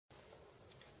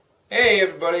Hey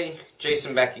everybody,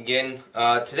 Jason back again.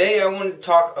 Today I wanted to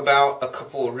talk about a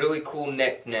couple of really cool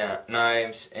neck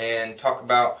knives and talk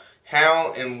about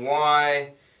how and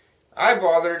why I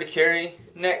bother to carry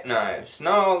neck knives.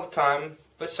 Not all the time,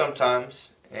 but sometimes,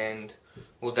 and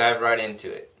we'll dive right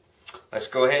into it. Let's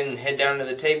go ahead and head down to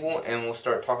the table and we'll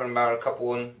start talking about a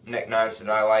couple of neck knives that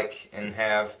I like and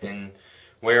have and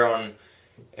wear on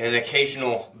an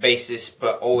occasional basis,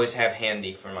 but always have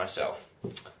handy for myself.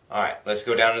 Alright, let's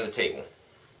go down to the table.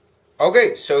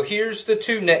 Okay, so here's the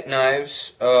two neck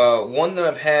knives. One that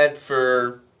I've had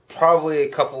for probably a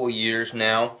couple of years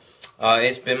now.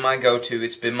 It's been my go-to,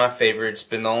 it's been my favorite, it's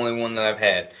been the only one that I've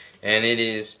had. And it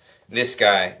is this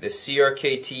guy, the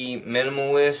CRKT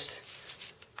Minimalist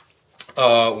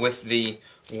with the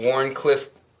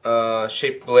Warncliffe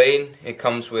shaped blade. It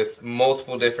comes with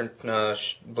multiple different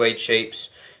blade shapes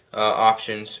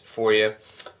options for you.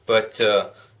 But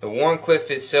the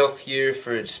Warncliffe itself here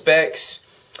for its specs,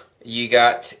 you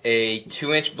got a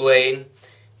 2-inch blade.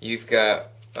 You've got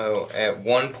at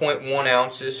 1.1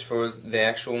 ounces for the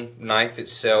actual knife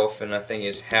itself, and I think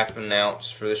it's half an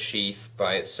ounce for the sheath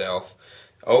by itself.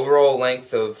 Overall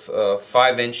length of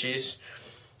 5 inches,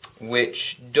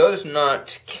 which does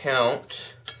not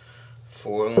count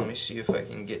for, let me see if I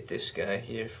can get this guy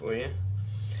here for you.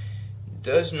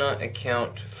 Does not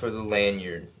account for the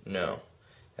lanyard, no.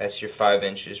 That's your 5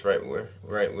 inches right where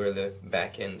the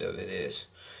back end of it is.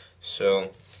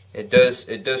 So it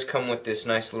does come with this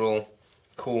nice little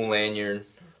cool lanyard,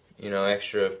 you know,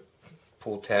 extra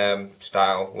pull tab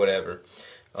style, whatever.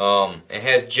 It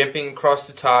has jimping across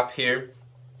the top here,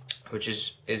 which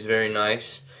is very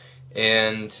nice,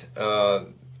 and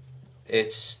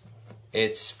it's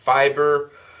they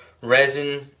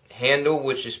resin handle,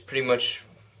 which is pretty much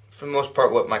for the most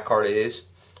part what micarta is.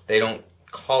 They don't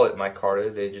call it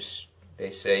micarta, they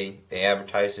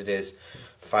advertise it as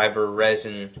fiber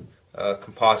resin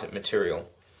composite material.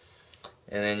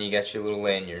 And then you got your little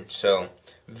lanyard. So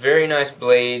very nice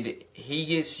blade. He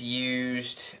gets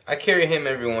used, I carry him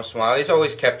every once in a while. He's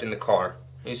always kept in the car.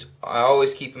 I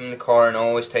always keep him in the car and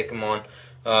always take him on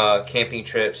camping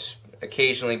trips,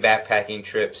 occasionally backpacking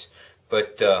trips.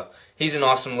 But he's an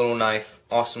awesome little knife,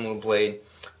 awesome little blade.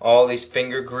 All these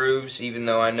finger grooves, even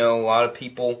though I know a lot of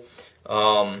people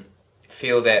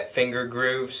feel that finger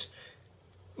grooves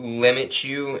limit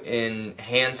you in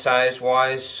hand size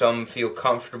wise. Some feel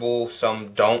comfortable,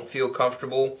 some don't feel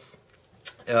comfortable.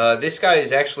 This guy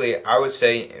is actually, I would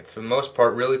say, for the most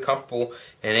part, really comfortable,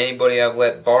 and anybody I've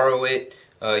let borrow it,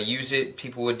 use it,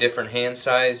 people with different hand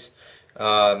size,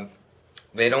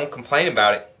 they don't complain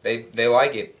about it. They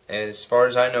like it. As far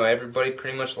as I know, everybody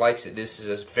pretty much likes it. This is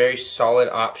a very solid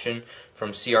option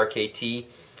from CRKT.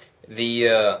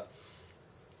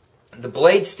 The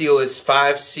blade steel is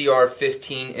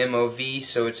 5CR15 MOV,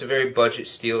 so it's a very budget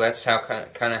steel. That's how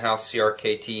kind of how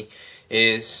CRKT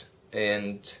is,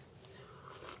 and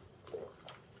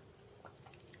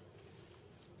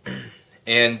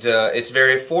it's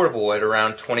very affordable at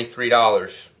around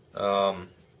 $23.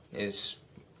 Is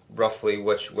roughly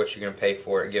what you're going to pay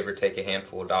for it, give or take a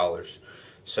handful of dollars.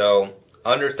 So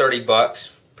under 30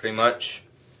 bucks, pretty much.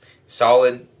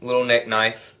 Solid little neck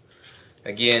knife.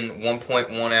 Again,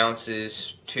 1.1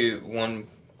 ounces to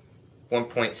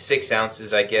 1.6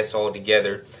 ounces, I guess,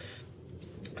 altogether.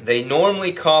 They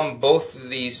normally come, both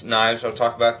of these knives, I'll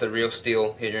talk about the real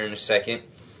steel here in a second.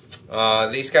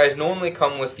 These guys normally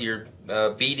come with your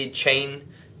beaded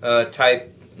chain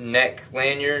type neck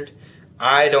lanyard.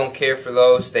 I don't care for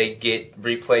those. They get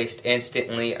replaced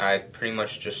instantly. I pretty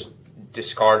much just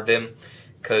discard them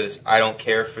because I don't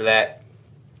care for that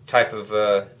type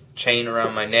of chain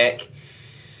around my neck.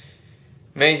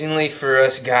 Amazingly, for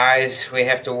us guys, we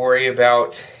have to worry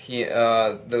about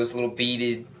those little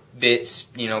beaded bits,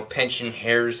 you know, pinching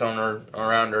hairs on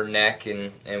around our neck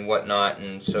and whatnot,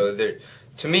 and so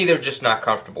to me they're just not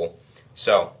comfortable.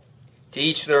 So to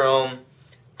each their own.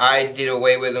 I did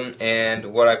away with them,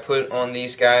 and what I put on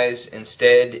these guys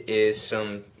instead is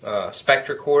some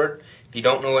Spectra cord. If you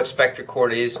don't know what Spectra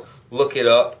cord is, look it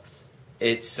up.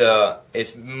 It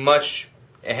has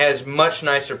much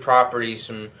nicer properties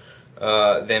than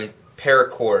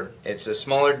paracord. It's a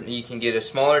smaller. You can get a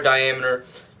smaller diameter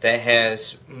that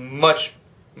has much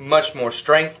more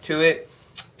strength to it.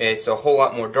 It's a whole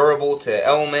lot more durable to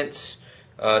elements,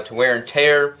 to wear and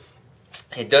tear.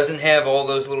 It doesn't have all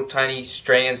those little tiny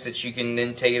strands that you can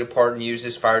then take it apart and use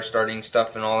as fire starting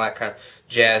stuff and all that kind of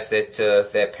jazz that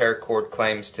that paracord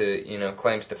claims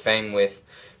to fame with.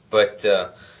 But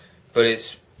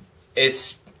it's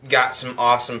got some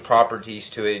awesome properties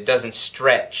to it. It doesn't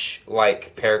stretch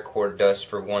like paracord does,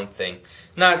 for one thing.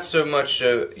 Not so much,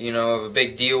 you know, of a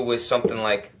big deal with something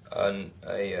like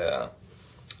a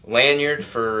lanyard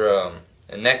for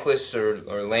a necklace or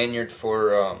lanyard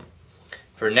for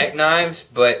neck knives,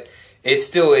 but it's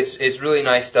still it's really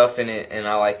nice stuff in it, and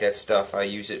I like that stuff. I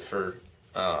use it for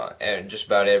just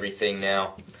about everything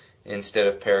now instead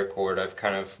of paracord. I've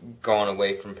kind of gone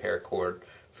away from paracord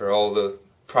for all the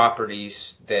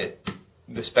properties that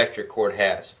the Spectra cord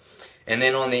has. And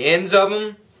then on the ends of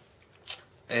them,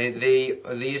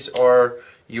 these are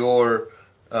your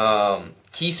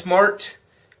Key Smart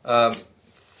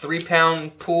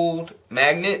 3-pound pooled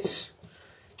magnets.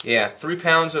 Yeah, 3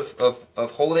 pounds of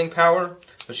holding power,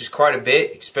 which is quite a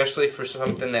bit, especially for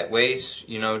something that weighs,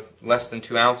 you know, less than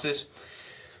 2 ounces.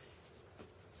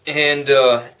 And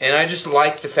I just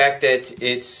like the fact that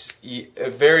it's a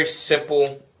very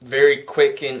simple, very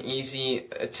quick and easy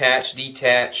attach,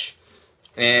 detach,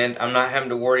 and I'm not having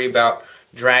to worry about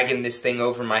dragging this thing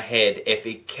over my head. If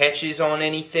it catches on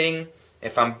anything,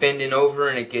 if I'm bending over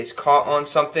and it gets caught on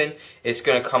something, it's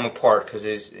going to come apart because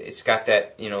it's got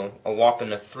that, you know, a whopping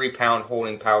 3-pound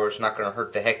holding power. It's not going to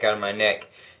hurt the heck out of my neck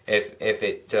if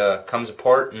it comes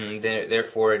apart, and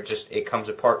therefore it comes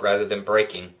apart rather than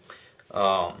breaking.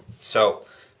 So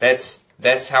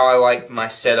that's how I like my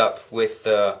setup with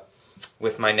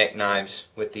my neck knives,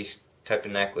 with these type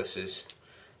of necklaces,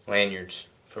 lanyards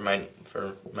for my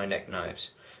neck knives.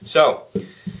 So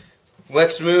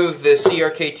let's move the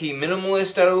CRKT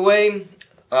Minimalist out of the way.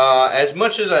 As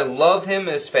much as I love him,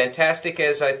 as fantastic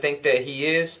as I think that he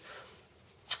is,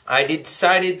 I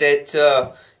decided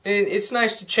that it's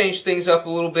nice to change things up a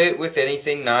little bit with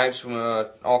anything, knives,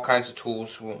 all kinds of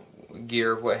tools,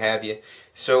 gear, what have you.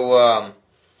 So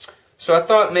so I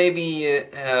thought maybe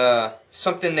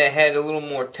something that had a little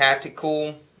more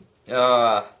tactical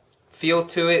feel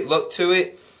to it, look to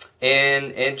it,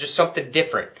 and just something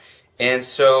different. And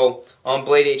so on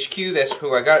Blade HQ, that's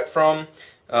who I got it from.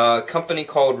 A company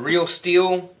called Real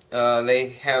Steel. They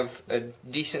have a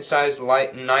decent sized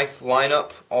knife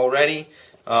lineup already.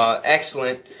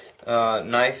 Excellent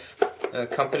knife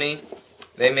company.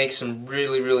 They make some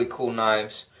really cool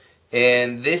knives.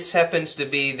 And this happens to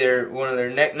be one of their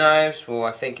neck knives. Well,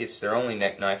 I think it's their only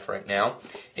neck knife right now.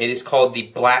 It is called the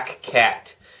Black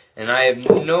Cat. And I have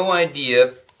no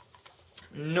idea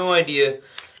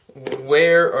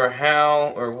where or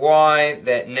how or why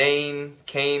that name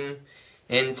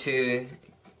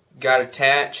got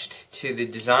attached to the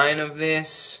design of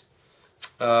this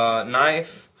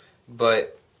knife.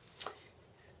 But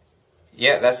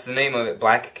yeah, that's the name of it,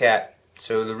 Black Cat.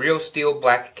 So the Real Steel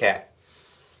Black Cat.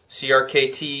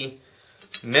 CRKT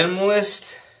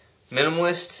Minimalist.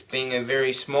 Minimalist being a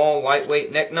very small,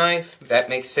 lightweight neck knife. That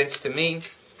makes sense to me.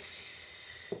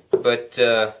 But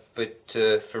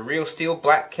for Real Steel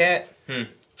Black Cat,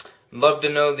 love to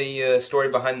know the story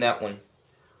behind that one.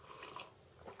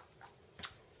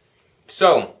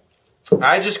 So,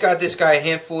 I just got this guy a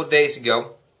handful of days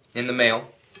ago in the mail.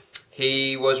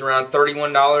 He was around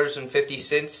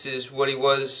 $31.50 is what he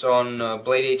was on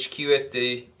Blade HQ at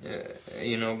the,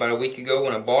 about a week ago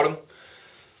when I bought him.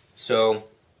 So,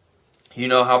 you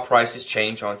know how prices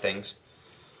change on things.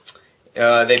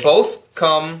 They both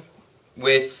come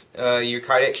with your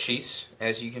Kydex sheaths,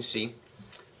 as you can see.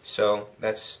 So,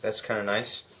 that's kind of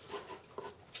nice.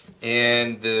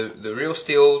 And the Real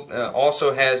Steel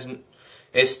also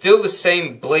it's still the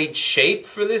same blade shape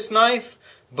for this knife,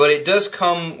 but it does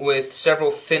come with several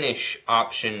finish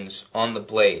options on the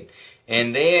blade.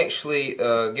 And they actually,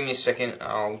 give me a second,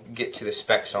 I'll get to the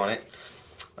specs on it.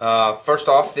 First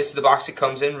off, this is the box it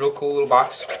comes in, real cool little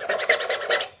box.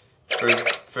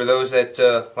 For those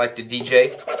that like to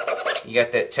DJ, you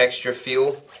got that texture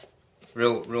feel,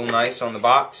 real nice on the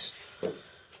box.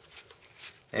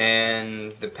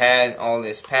 And the all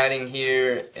this padding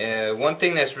here. One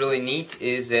thing that's really neat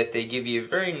is that they give you a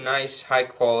very nice, high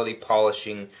quality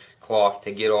polishing cloth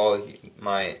to get all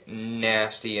my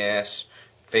nasty ass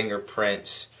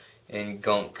fingerprints and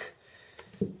gunk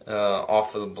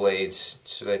off of the blades,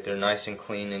 so that they're nice and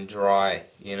clean and dry,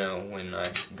 when I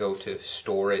go to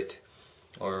store it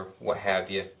or what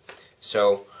have you.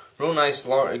 So, real nice,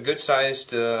 good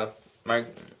sized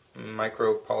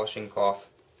micro polishing cloth.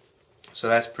 So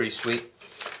that's pretty sweet.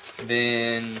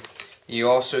 Then you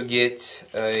also get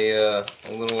a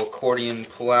little accordion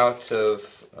pullout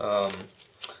of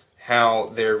how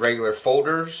their regular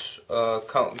folders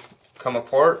come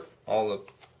apart, all the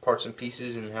parts and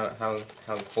pieces, and how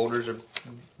the folders are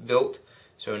built.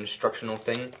 So an instructional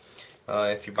thing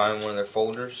if you're buying one of their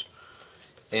folders.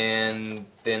 And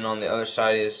then on the other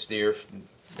side is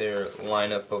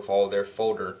lineup of all their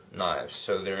folder knives.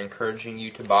 So they're encouraging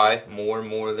you to buy more and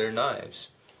more of their knives.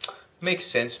 Makes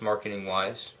sense marketing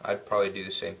wise. I'd probably do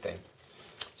the same thing.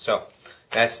 So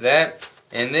that's that.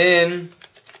 And then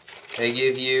they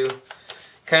give you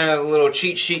kind of a little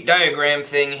cheat sheet diagram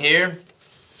thing here.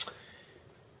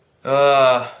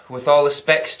 With all the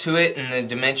specs to it and the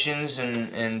dimensions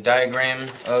and diagram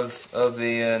of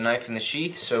the knife in the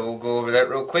sheath. So we'll go over that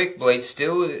real quick. Blade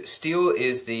steel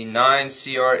is the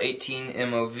 9CR18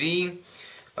 MOV,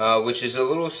 which is a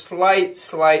little slight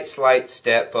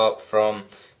step up from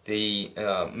the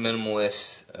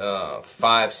Minimalist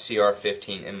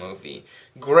 5CR15 MOV.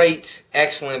 Great,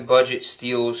 excellent budget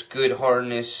steels, good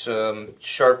hardness,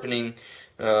 sharpening,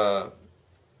 fairly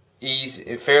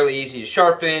easy to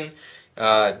sharpen,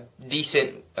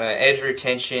 decent edge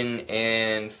retention,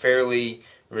 and fairly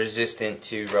resistant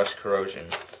to rust corrosion.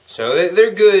 So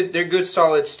they're good. They're good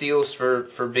solid steels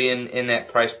for being in that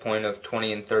price point of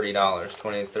 $20 and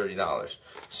 $30.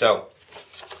 So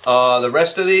the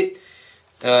rest of it,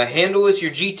 handle is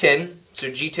your G10. So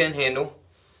G10 handle,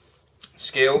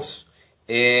 scales,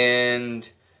 and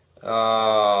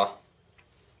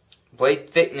blade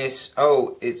thickness.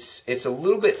 Oh, it's a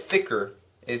little bit thicker.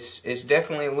 It's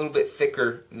definitely a little bit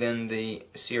thicker than the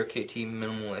CRKT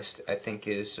Minimalist. I think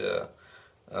is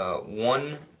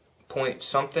 1 point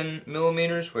something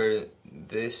millimeters, where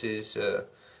this is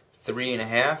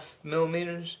 3.5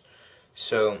 millimeters.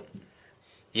 So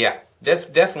yeah,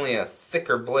 definitely a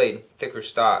thicker blade, thicker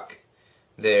stock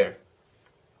there.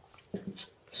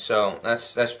 So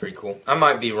that's pretty cool. I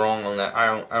might be wrong on that. I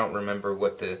don't remember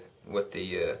what the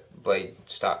blade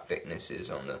stock thickness is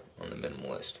on the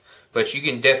Minimalist, but you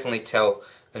can definitely tell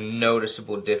a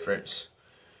noticeable difference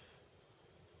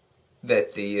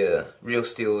that the real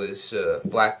steel is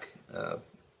Black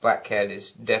Cat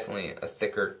is definitely a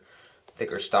thicker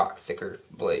stock, thicker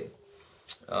blade.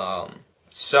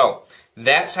 So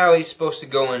that's how he's supposed to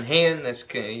go in hand. That's,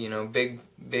 you know, big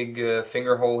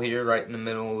finger hole here right in the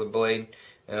middle of the blade,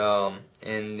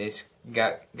 and it's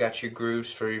got your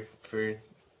grooves for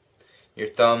your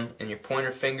thumb and your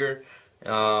pointer finger,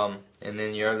 and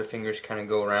then your other fingers kind of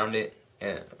go around it,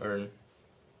 or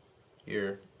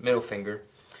your middle finger,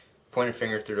 pointer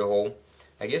finger through the hole.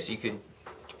 I guess you could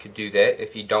do that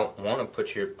if you don't want to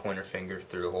put your pointer finger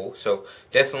through the hole. So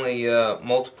definitely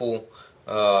multiple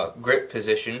grip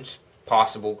positions,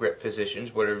 possible grip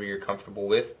positions, whatever you're comfortable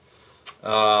with.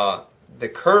 The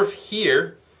curve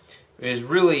here is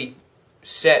really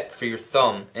set for your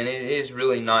thumb, and it is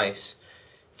really nice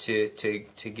to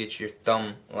get your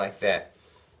thumb like that.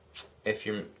 If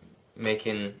you're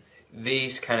making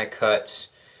these kind of cuts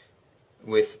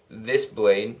with this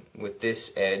blade, with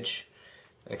this edge,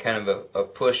 a kind of a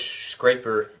push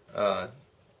scraper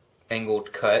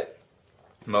angled cutting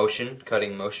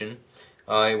motion,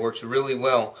 it works really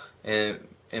well in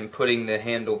putting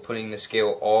the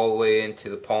scale all the way into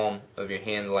the palm of your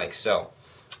hand like so.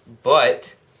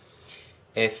 But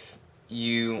if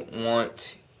you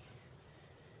want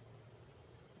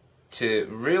to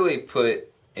really put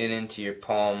it into your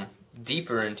palm,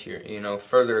 deeper into your,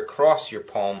 further across your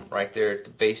palm, right there at the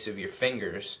base of your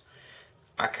fingers,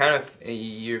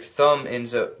 your thumb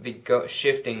ends up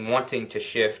wanting to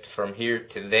shift from here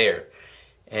to there.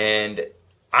 And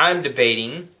I'm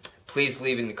debating, please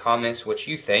leave in the comments what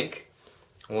you think.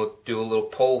 We'll do a little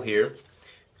poll here.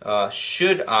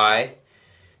 Should I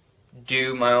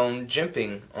do my own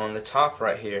jimping on the top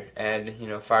right here? Add,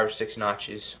 5 or 6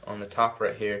 notches on the top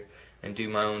right here and do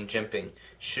my own jimping.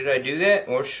 Should I do that,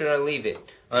 or should I leave it?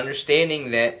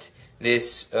 Understanding that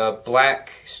this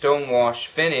black stonewash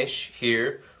finish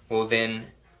here will then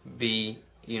be,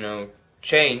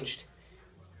 changed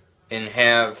and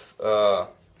have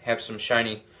some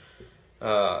shiny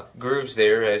grooves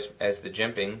there as the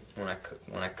jimping when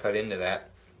I cut into that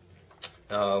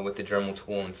with the Dremel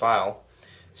tool and file.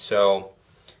 So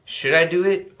should I do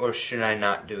it or should I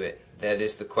not do it? That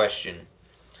is the question.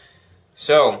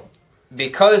 So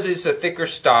because it's a thicker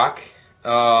stock,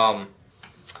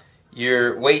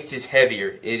 your weight is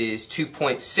heavier. It is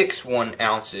 2.61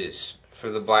 ounces for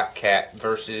the Black Cat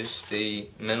versus the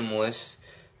Minimalist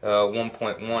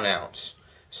 1.1 ounce.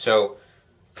 So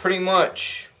pretty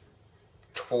much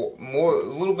a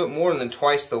little bit more than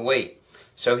twice the weight.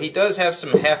 So he does have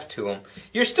some heft to him.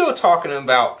 You're still talking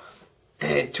about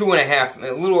a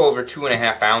little over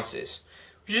 2.5 ounces,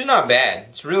 which is not bad.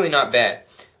 It's really not bad.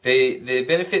 The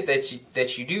benefit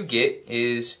that you do get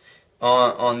is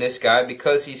on this guy,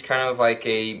 because he's kind of like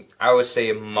I would say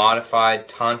a modified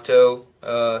Tonto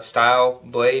style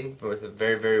blade with a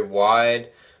very, very wide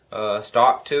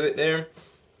stock to it there.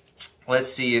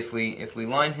 let's see if we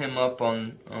line him up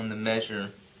on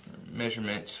the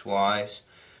measurements wise.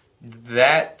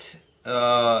 That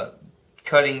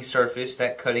cutting surface,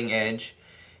 that cutting edge,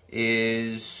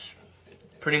 is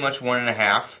pretty much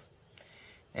 1.5.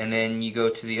 And then you go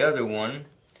to the other one,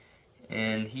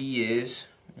 and he is,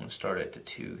 I'm going to start at the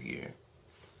 2 here.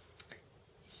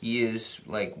 He is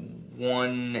like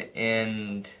 1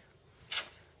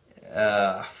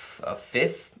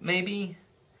 1/5 maybe.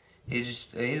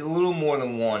 He's a little more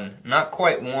than 1. Not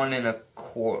quite 1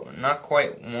 1/4. Not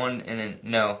quite 1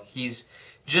 no. He's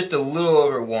just a little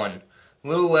over 1. A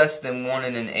little less than 1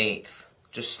 1/8.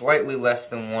 Just slightly less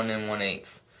than 1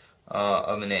 1/8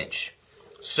 of an inch.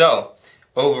 So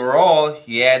overall,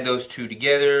 you add those two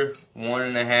together,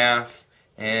 1.5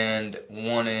 and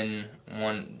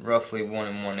roughly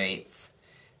 1 1/8.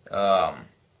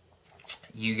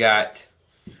 You got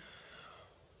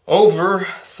over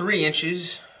 3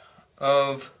 inches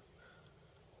of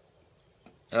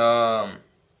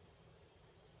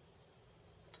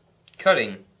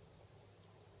cutting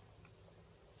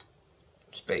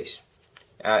space.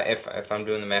 If I'm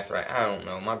doing the math right, I don't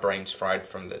know. My brain's fried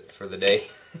for the day.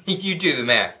 You do the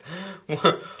math.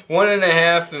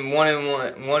 1.5 and 1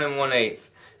 1/8.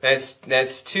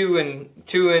 That's 2 and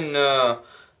a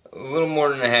little more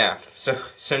than a half. So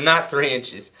not 3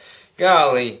 inches.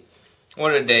 Golly,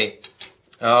 what a day.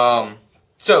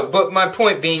 But my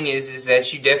point being is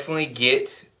that you definitely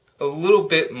get a little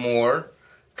bit more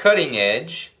cutting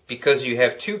edge because you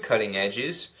have 2 cutting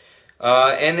edges.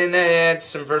 And then that adds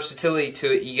some versatility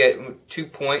to it. You get 2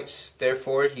 points,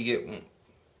 therefore you get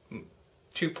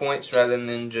 2 points rather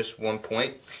than just 1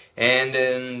 point. And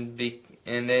then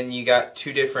you got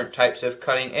 2 different types of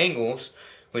cutting angles,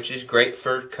 which is great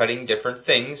for cutting different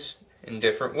things in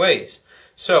different ways.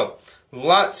 So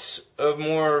lots of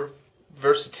more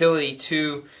versatility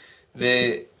to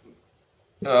the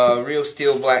Real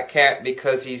Steel Black Cat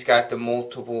because he's got the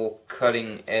multiple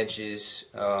cutting edges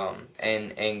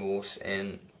and angles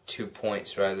and 2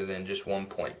 points rather than just 1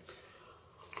 point.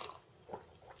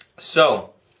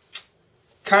 So,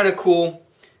 kind of cool.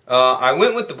 I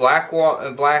went with the black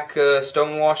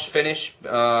stonewash finish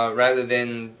rather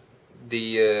than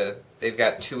the. They've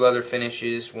got 2 other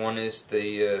finishes. One is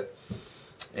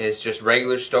is just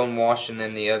regular stonewash, and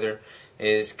then the other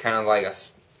is kind of like I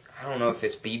don't know if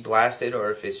it's bead blasted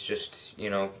or if it's just,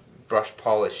 brush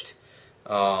polished,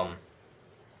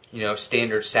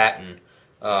 standard satin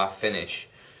finish.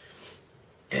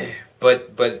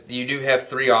 But you do have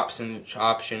 3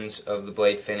 options of the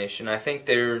blade finish, and I think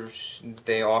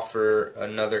they offer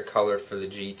another color for the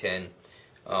G10,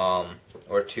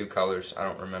 or 2 colors. I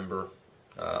don't remember.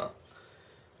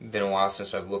 Been a while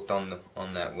since I've looked on the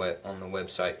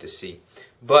website to see.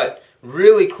 But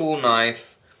really cool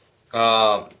knife.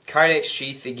 Kydex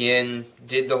sheath again,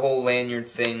 did the whole lanyard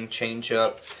thing, change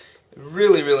up,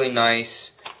 really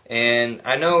nice. And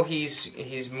I know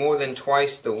he's more than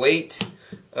twice the weight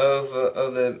of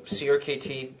the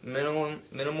CRKT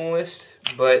Minimalist,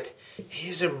 but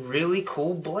he's a really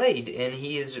cool blade, and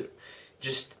he's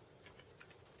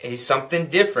something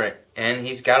different, and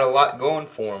he's got a lot going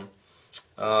for him.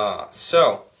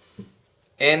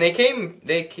 And he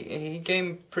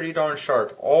came pretty darn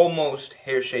sharp, almost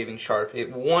hair shaving sharp.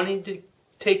 It wanted to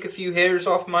take a few hairs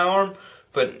off my arm,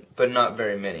 but not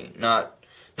very many, not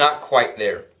quite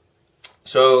there.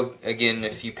 So again, a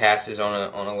few passes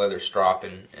on a leather strop,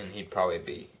 and he'd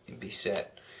probably be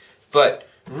set. But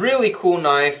really cool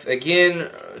knife.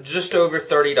 Again, just over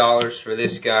 $30 for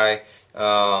this guy.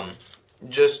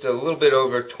 Just a little bit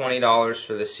over $20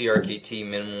 for the CRKT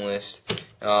Minimalist.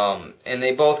 And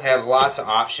they both have lots of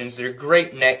options. They're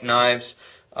great neck knives.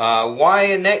 Why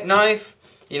a neck knife?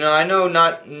 I know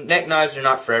neck knives are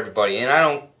not for everybody, and I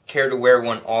don't care to wear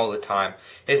one all the time.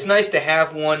 It's nice to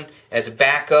have one as a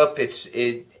backup.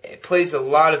 It plays a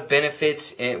lot of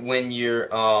benefits when you're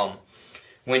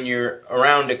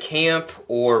around a camp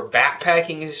or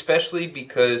backpacking, especially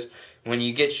because when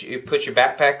you put your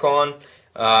backpack on,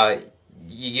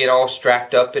 you get all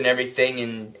strapped up and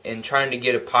everything, and trying to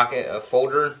get a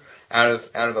folder out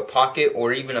of a pocket,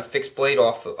 or even a fixed blade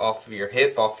off of your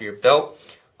hip, off of your belt,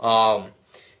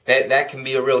 that can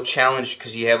be a real challenge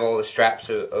because you have all the straps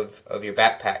of your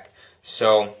backpack.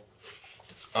 So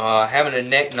having a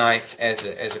neck knife as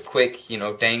a quick,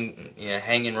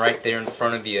 hanging right there in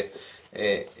front of you,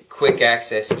 quick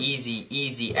access,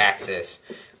 easy access,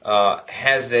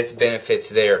 has its benefits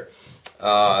there.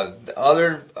 The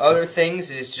other things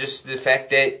is just the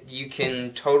fact that you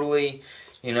can totally,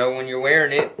 when you're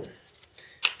wearing it,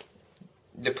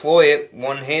 deploy it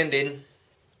one-handed,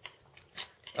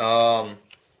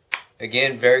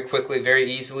 again, very quickly,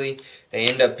 very easily. They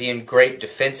end up being great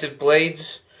defensive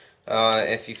blades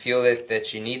if you feel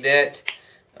that you need that.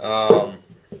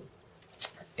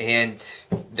 And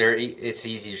it's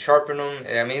easy to sharpen them.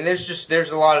 I mean,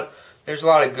 there's a lot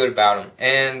of good about them.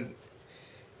 And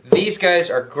these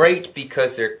guys are great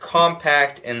because they're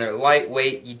compact and they're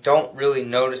lightweight. You don't really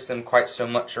notice them quite so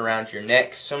much around your neck.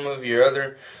 Most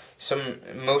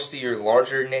of your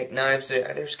larger neck knives,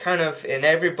 there's kind of, in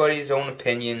everybody's own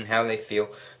opinion, how they feel.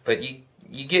 But you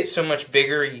get so much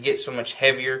bigger, you get so much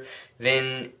heavier,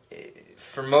 then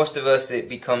for most of us it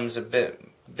becomes a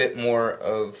bit more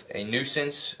of a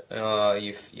nuisance.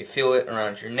 You feel it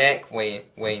around your neck, weighing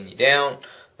you down,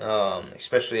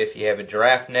 especially if you have a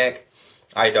giraffe neck.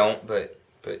 I don't, but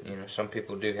you know, some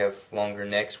people do have longer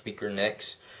necks, weaker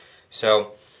necks.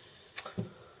 So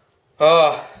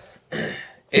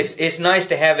it's nice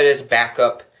to have it as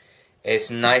backup. It's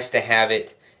nice to have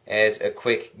it as a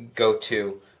quick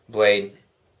go-to blade,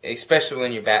 especially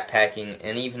when you're backpacking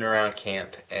and even around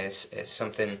camp, as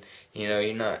something, you know,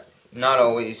 you're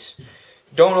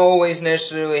don't always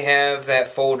necessarily have that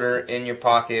folder in your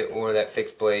pocket or that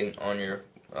fixed blade on your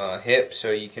hip,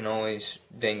 so you can always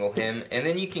dangle him, and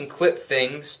then you can clip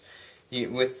things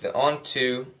with the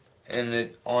onto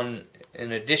and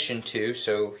in addition to,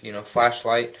 so you know,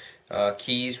 flashlight,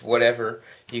 keys, whatever,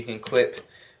 you can clip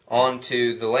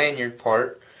onto the lanyard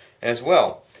part as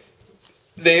well.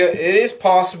 It is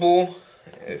possible,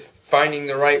 finding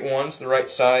the right ones, the right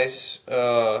size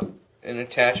and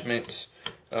attachments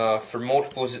for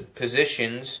multiple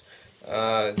positions,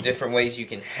 different ways you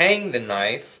can hang the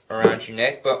knife around your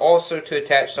neck, but also to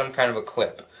attach some kind of a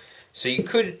clip. So you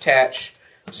could attach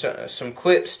some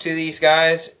clips to these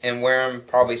guys and wear them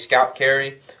probably scout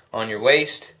carry on your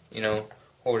waist, you know,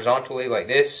 horizontally like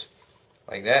this,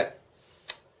 like that,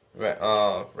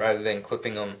 rather than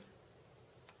clipping them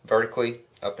vertically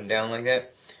up and down like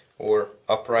that, or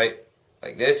upright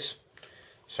like this.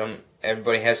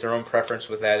 Everybody has their own preference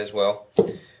with that as well.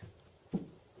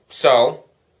 So,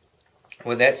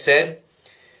 with that said,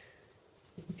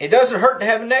 it doesn't hurt to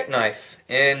have a neck knife,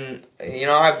 and you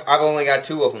know, I've only got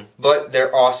 2 of them, but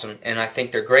they're awesome, and I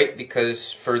think they're great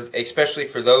because especially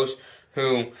for those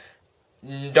who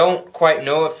don't quite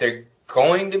know if they're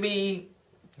going to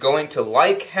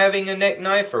like having a neck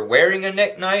knife or wearing a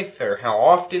neck knife, or how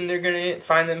often they're going to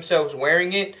find themselves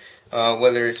wearing it,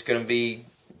 whether it's going to be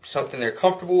something they're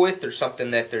comfortable with or something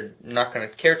that they're not going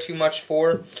to care too much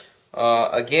for.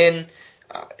 Again,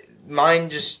 mine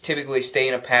just typically stay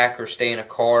in a pack or stay in a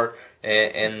car,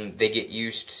 and they get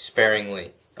used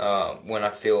sparingly when I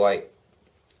feel like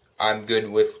I'm good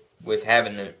with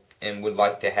having it and would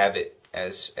like to have it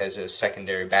as a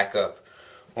secondary backup,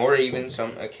 or even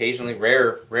some occasionally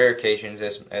rare occasions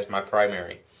as my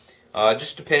primary,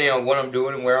 just depending on what I'm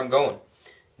doing and where I'm going,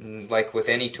 like with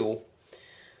any tool.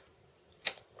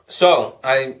 So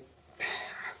I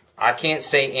can't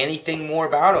say anything more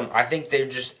about them. I think they're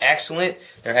just excellent.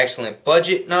 They're excellent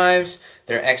budget knives.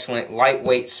 They're excellent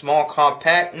lightweight, small,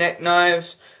 compact neck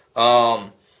knives.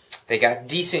 They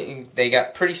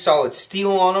got pretty solid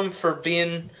steel on them for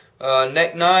being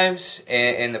neck knives,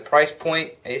 and the price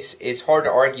point is hard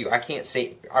to argue.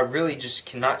 I really just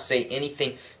cannot say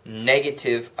anything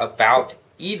negative about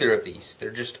either of these.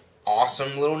 They're just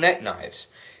awesome little neck knives,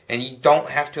 and you don't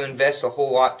have to invest a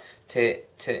whole lot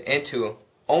into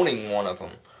owning one of them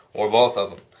or both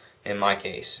of them in my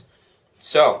case.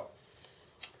 So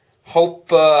hope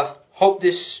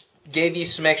this gave you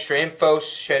some extra info,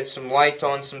 shed some light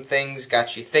on some things,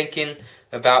 got you thinking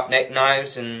about neck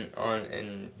knives, and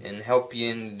help you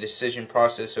in the decision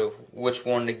process of which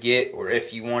one to get, or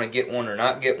if you want to get one or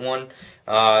not get one.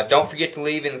 Don't forget to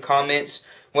leave in the comments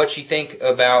what you think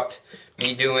about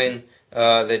me doing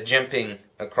the jimping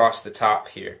across the top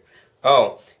here.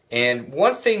 Oh, and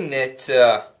one thing that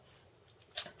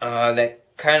that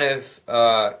kind of,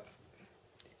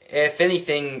 if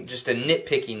anything, just a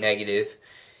nitpicky negative,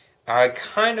 I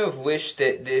kind of wish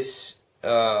that this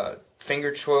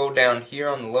finger choil down here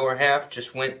on the lower half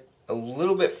just went a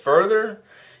little bit further,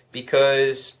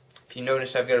 because if you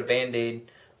notice, I've got a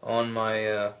band-aid on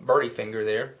my birdie finger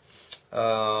there.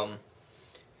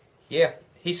 Yeah,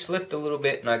 he slipped a little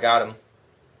bit and I got him.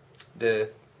 The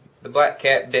black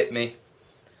cat bit me.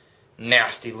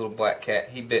 Nasty little black cat.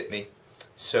 He bit me.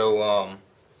 So,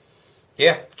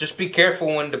 yeah, just be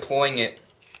careful when deploying it.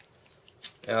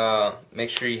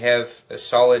 Make sure you have a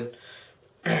solid,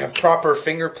 proper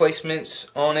finger placements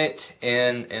on it,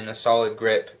 and a solid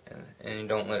grip, and you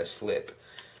don't let it slip,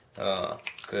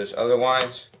 because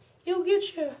otherwise he'll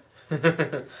get you.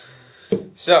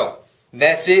 So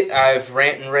that's it. I've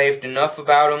ranted and raved enough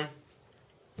about them.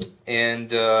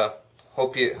 And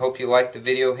hope you like the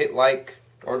video. Hit like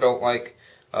or don't like.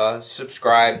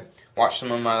 Subscribe. Watch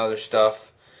some of my other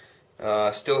stuff.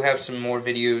 Still have some more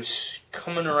videos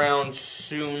coming around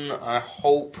soon, I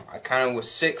hope. I kind of was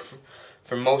sick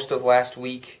for most of last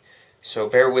week, so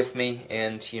bear with me.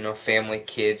 And, you know, family,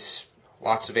 kids,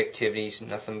 lots of activities,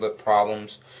 nothing but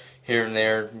problems here and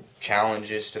there,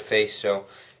 challenges to face. So,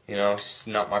 you know, it's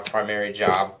not my primary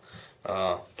job.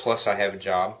 Plus, I have a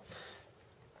job.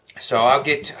 So I'll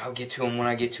get to them when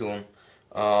I get to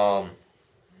them.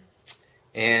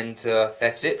 And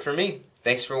that's it for me.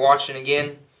 Thanks for watching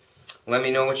again. Let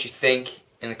me know what you think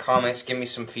in the comments. Give me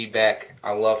some feedback.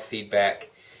 I love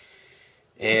feedback.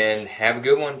 And have a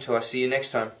good one until I see you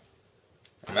next time.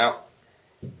 I'm out.